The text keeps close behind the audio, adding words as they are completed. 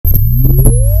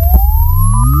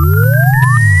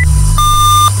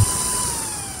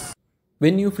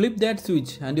When you flip that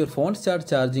switch and your phone starts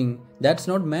charging, that's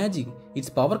not magic, it's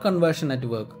power conversion at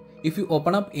work. If you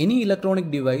open up any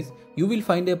electronic device, you will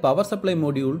find a power supply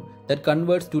module that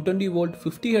converts 220 volt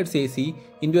 50 Hz AC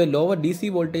into a lower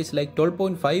DC voltage like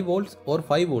 12.5 volts or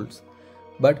 5 volts.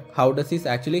 But how does this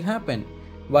actually happen?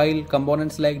 While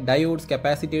components like diodes,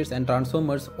 capacitors and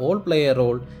transformers all play a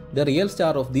role, the real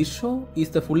star of this show is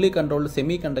the fully controlled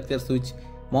semiconductor switch,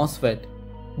 MOSFET.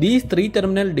 These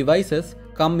three-terminal devices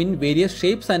come in various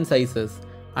shapes and sizes.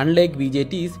 Unlike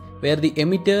VJTs, where the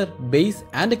emitter, base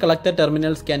and collector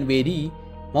terminals can vary,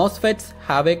 MOSFETs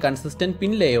have a consistent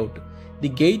pin layout. The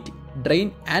gate,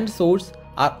 drain and source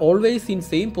are always in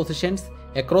same positions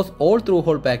across all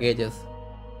through-hole packages.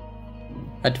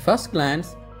 At first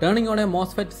glance, turning on a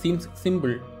MOSFET seems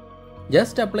simple.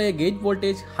 Just apply a gate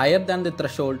voltage higher than the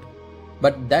threshold,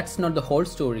 but that's not the whole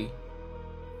story.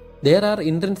 There are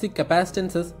intrinsic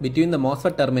capacitances between the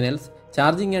MOSFET terminals,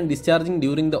 charging and discharging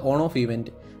during the on-off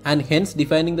event, and hence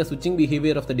defining the switching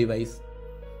behavior of the device.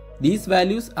 These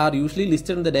values are usually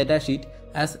listed in the datasheet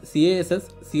as CASS,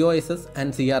 COSS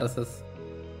and CRSS.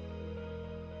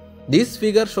 This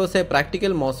figure shows a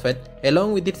practical MOSFET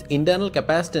along with its internal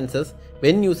capacitances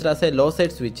when used as a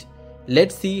low-side switch.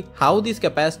 Let's see how these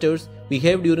capacitors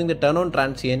behave during the turn-on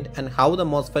transient and how the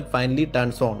MOSFET finally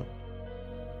turns on.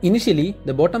 Initially,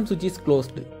 the bottom switch is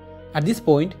closed. At this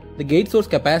point, the gate source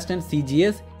capacitance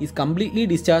CGS is completely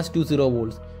discharged to 0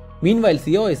 volts. Meanwhile,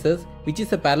 COSS, which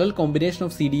is a parallel combination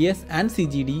of CDS and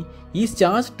CGD, is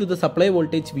charged to the supply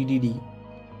voltage VDD.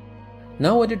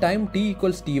 Now at a time t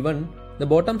equals t1, the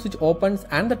bottom switch opens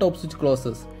and the top switch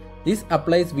closes. This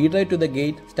applies V drive to the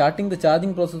gate, starting the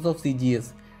charging process of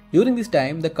CGS. During this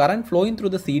time, the current flowing through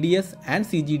the CDS and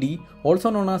CGD, also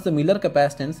known as the Miller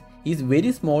capacitance, is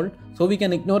very small, so we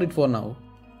can ignore it for now.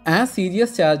 As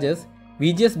CGS charges,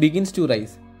 VGS begins to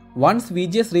rise. Once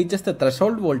VGS reaches the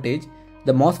threshold voltage,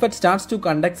 the MOSFET starts to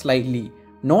conduct slightly,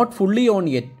 not fully on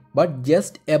yet, but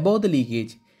just above the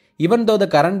leakage. Even though the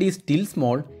current is still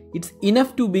small, it's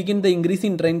enough to begin the increase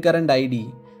in drain current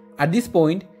ID. At this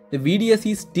point, the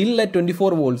VDS is still at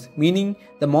 24 volts, meaning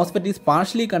the MOSFET is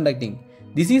partially conducting.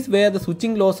 This is where the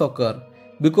switching loss occur,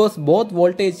 because both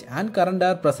voltage and current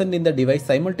are present in the device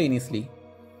simultaneously.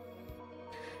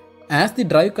 As the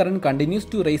drive current continues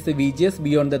to raise the VGS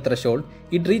beyond the threshold,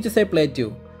 it reaches a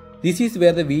plateau. This is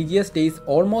where the VGS stays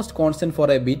almost constant for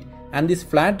a bit, and this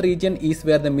flat region is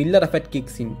where the Miller effect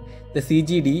kicks in. The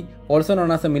CGD, also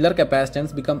known as the Miller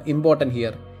capacitance, become important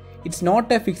here. It's not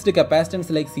a fixed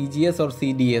capacitance like CGS or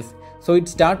CDS, so it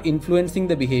starts influencing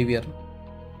the behavior.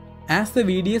 As the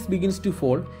VDS begins to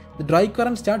fall, the drive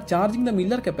current starts charging the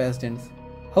Miller capacitance.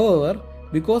 However,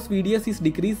 because VDS is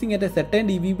decreasing at a certain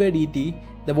dV by dt,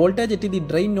 the voltage at the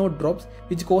drain node drops,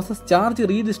 which causes charge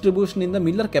redistribution in the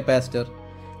Miller capacitor.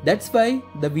 That's why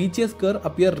the VGS curve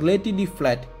appears relatively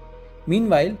flat.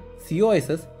 Meanwhile,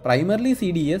 COSS, primarily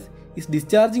CDS, is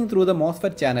discharging through the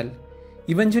MOSFET channel.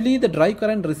 Eventually, the drive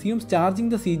current resumes charging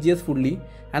the CGS fully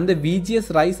and the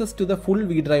VGS rises to the full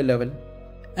V drive level.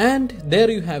 And there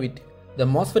you have it. The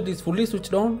MOSFET is fully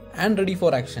switched on and ready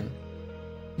for action.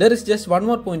 There is just one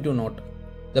more point to note.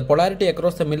 The polarity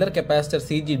across the Miller capacitor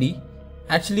CGD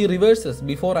actually reverses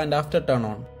before and after turn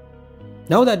on.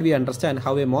 Now that we understand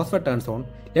how a MOSFET turns on,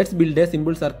 let's build a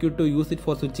simple circuit to use it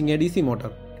for switching a DC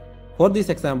motor. For this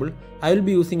example, I will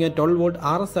be using a 12 volt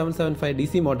RS775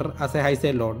 DC motor as a high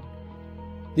side load.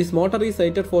 This motor is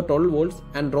rated for 12 volts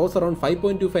and draws around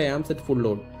 5.25 amps at full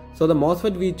load. So the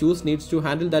MOSFET we choose needs to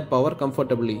handle that power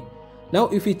comfortably. Now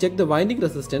if we check the winding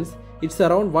resistance, it's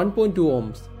around 1.2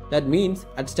 ohms. That means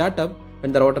at startup,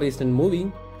 when the rotor isn't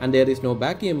moving and there is no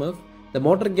back EMF, the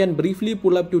motor can briefly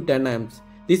pull up to 10 amps.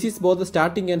 This is both the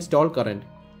starting and stall current.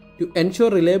 To ensure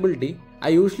reliability, I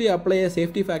usually apply a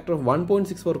safety factor of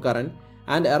 1.6 for current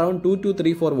and around 2 to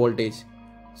 3 for voltage.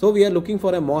 So we are looking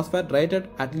for a MOSFET rated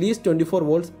at least 24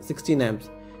 volts 16 amps.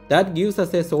 That gives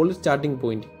us a solid starting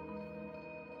point.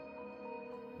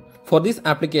 For this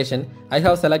application, I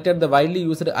have selected the widely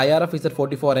used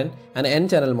IRFZ44N and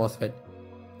N-channel MOSFET.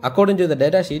 According to the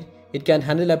datasheet, it can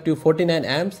handle up to 49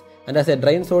 amps and has a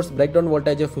drain source breakdown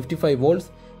voltage of 55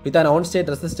 volts with an on-state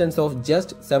resistance of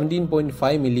just 17.5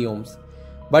 milliohms.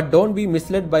 But don't be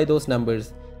misled by those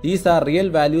numbers. These are real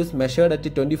values measured at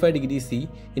 25 degrees C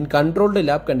in controlled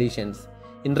lab conditions.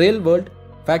 In real world,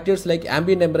 factors like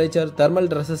ambient temperature, thermal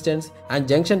resistance and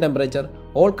junction temperature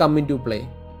all come into play.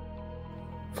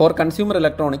 For consumer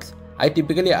electronics, I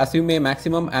typically assume a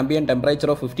maximum ambient temperature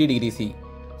of 50 degrees C.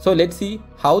 So let's see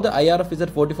how the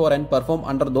IRFZ44N perform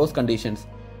under those conditions.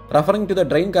 Referring to the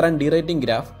drain current derating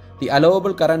graph, the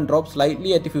allowable current drops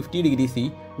slightly at 50 degrees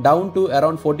C down to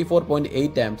around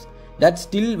 44.8 amps. That's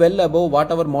still well above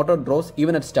what our motor draws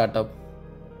even at startup.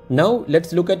 Now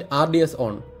let's look at RDS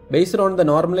on. Based on the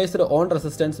normalized on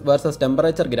resistance versus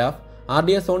temperature graph,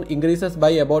 RDS on increases by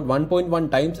about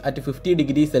 1.1 times at 50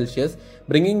 degrees Celsius,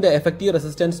 bringing the effective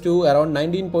resistance to around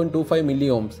 19.25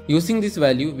 milliohms. Using this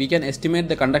value, we can estimate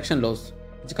the conduction loss,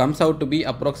 which comes out to be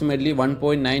approximately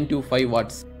 1.925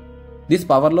 watts. This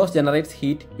power loss generates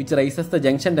heat, which raises the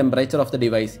junction temperature of the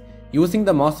device. Using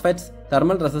the MOSFET's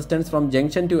thermal resistance from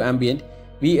junction to ambient,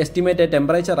 we estimate a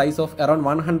temperature rise of around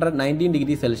 119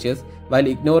 degrees Celsius while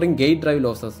ignoring gate drive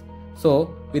losses.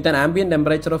 So, with an ambient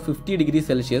temperature of 50 degrees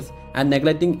Celsius and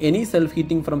neglecting any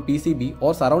self-heating from PCB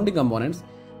or surrounding components,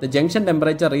 the junction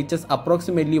temperature reaches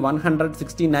approximately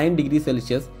 169 degrees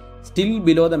Celsius, still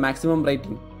below the maximum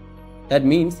rating. That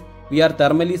means we are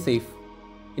thermally safe.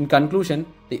 In conclusion,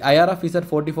 the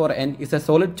IRFZ44N is a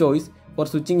solid choice for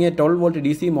switching a 12-volt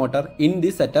DC motor in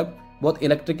this setup both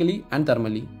electrically and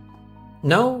thermally.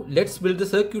 Now let's build the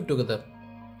circuit together.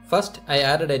 First, I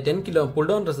added a 10 kilo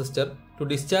pull-down resistor to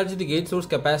discharge the gate source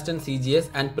capacitance CGS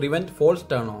and prevent false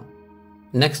turn-on.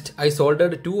 Next, I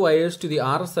soldered two wires to the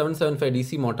RS775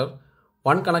 DC motor,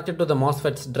 one connected to the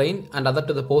MOSFET's drain and other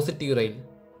to the positive rail.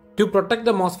 To protect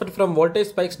the MOSFET from voltage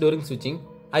spikes during switching,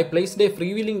 I placed a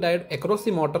freewheeling diode across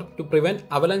the motor to prevent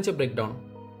avalanche breakdown.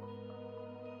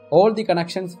 All the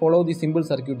connections follow the simple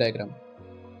circuit diagram.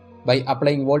 By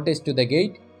applying voltage to the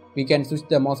gate, we can switch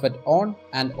the MOSFET on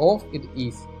and off with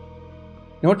ease.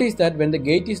 Notice that when the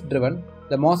gate is driven,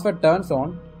 the MOSFET turns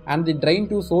on and the drain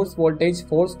to source voltage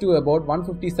falls to about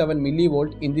 157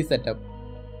 mV in the setup.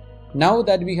 Now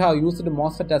that we have used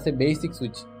MOSFET as a basic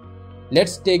switch,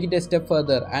 let's take it a step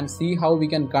further and see how we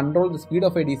can control the speed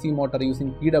of a DC motor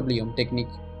using PWM technique.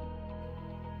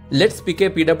 Let's pick a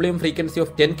PWM frequency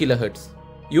of 10 kHz.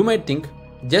 You might think,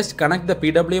 just connect the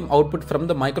PWM output from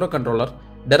the microcontroller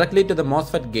directly to the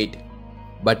MOSFET gate.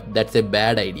 But that's a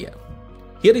bad idea.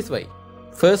 Here is why.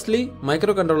 Firstly,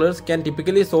 microcontrollers can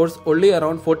typically source only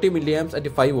around 40 mA at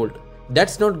 5 volt.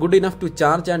 That's not good enough to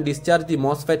charge and discharge the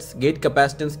MOSFET's gate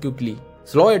capacitance quickly.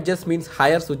 Slow edges means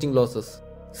higher switching losses.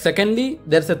 Secondly,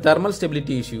 there's a thermal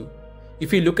stability issue.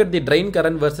 If you look at the drain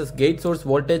current versus gate source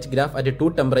voltage graph at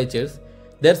 2 temperatures,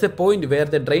 there's a point where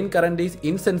the drain current is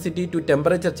insensitive to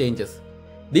temperature changes.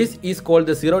 This is called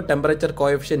the zero temperature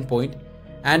coefficient point,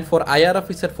 and for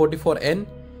IRFZ44N,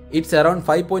 it's around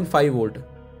 5.5 volt,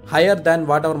 higher than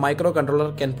what our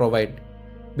microcontroller can provide.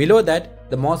 Below that,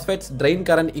 the MOSFET's drain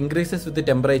current increases with the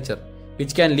temperature,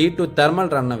 which can lead to thermal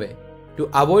runaway. To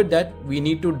avoid that, we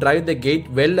need to drive the gate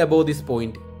well above this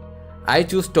point. I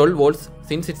choose 12 volts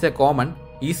since it's a common,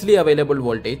 easily available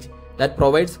voltage that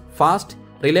provides fast,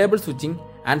 reliable switching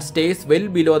and stays well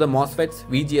below the MOSFET's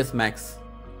VGS max.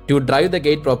 To drive the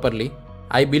gate properly,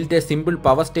 I built a simple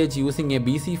power stage using a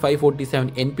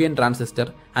BC547 NPN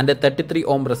transistor and a 33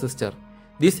 ohm resistor.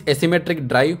 This asymmetric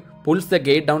drive pulls the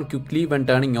gate down quickly when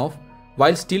turning off,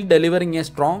 while still delivering a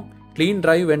strong, clean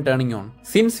drive when turning on.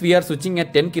 Since we are switching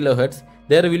at 10 kHz,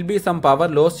 there will be some power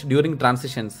lost during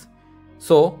transitions.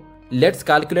 So, let's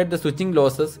calculate the switching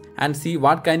losses and see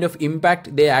what kind of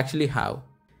impact they actually have.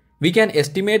 We can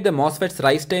estimate the MOSFET's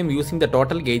rise time using the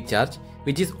total gate charge,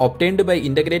 which is obtained by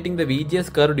integrating the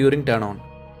VGS curve during turn-on.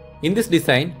 In this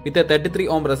design, with a 33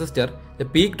 ohm resistor, the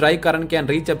peak drive current can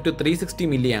reach up to 360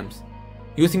 mA.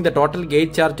 Using the total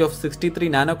gate charge of 63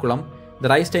 nanocoulomb, the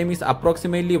rise time is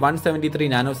approximately 173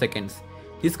 nanoseconds.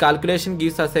 This calculation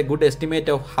gives us a good estimate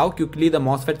of how quickly the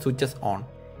MOSFET switches on.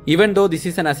 Even though this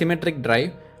is an asymmetric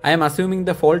drive, I am assuming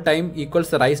the fall time equals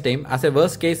the rise time as a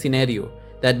worst case scenario.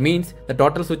 That means the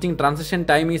total switching transition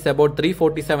time is about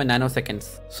 347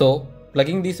 nanoseconds. So,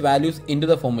 plugging these values into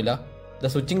the formula, the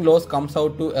switching loss comes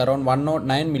out to around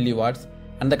 109 mW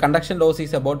and the conduction loss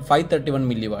is about 531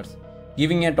 mW,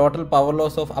 giving a total power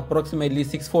loss of approximately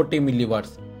 640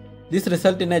 mW. This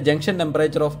results in a junction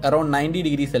temperature of around 90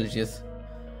 degrees Celsius.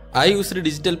 I used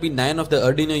digital pin 9 of the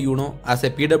Arduino Uno as a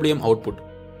PWM output.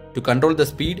 To control the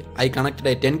speed, I connected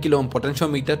a 10 kilo ohm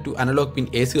potentiometer to analog pin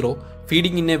A0,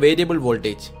 feeding in a variable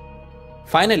voltage.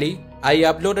 Finally, I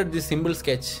uploaded this simple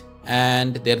sketch,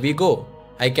 and there we go.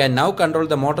 I can now control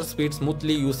the motor speed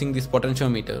smoothly using this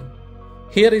potentiometer.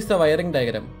 Here is the wiring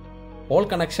diagram. All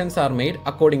connections are made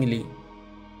accordingly.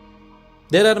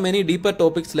 There are many deeper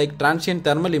topics like transient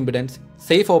thermal impedance,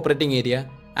 safe operating area,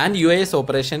 and UAS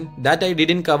operation that I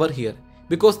didn't cover here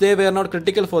because they were not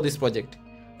critical for this project.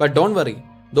 But don't worry,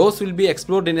 those will be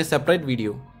explored in a separate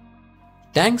video.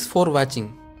 Thanks for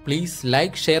watching. Please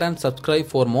like, share and subscribe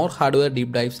for more hardware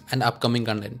deep dives and upcoming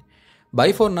content.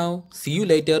 Bye for now. See you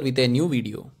later with a new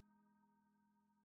video.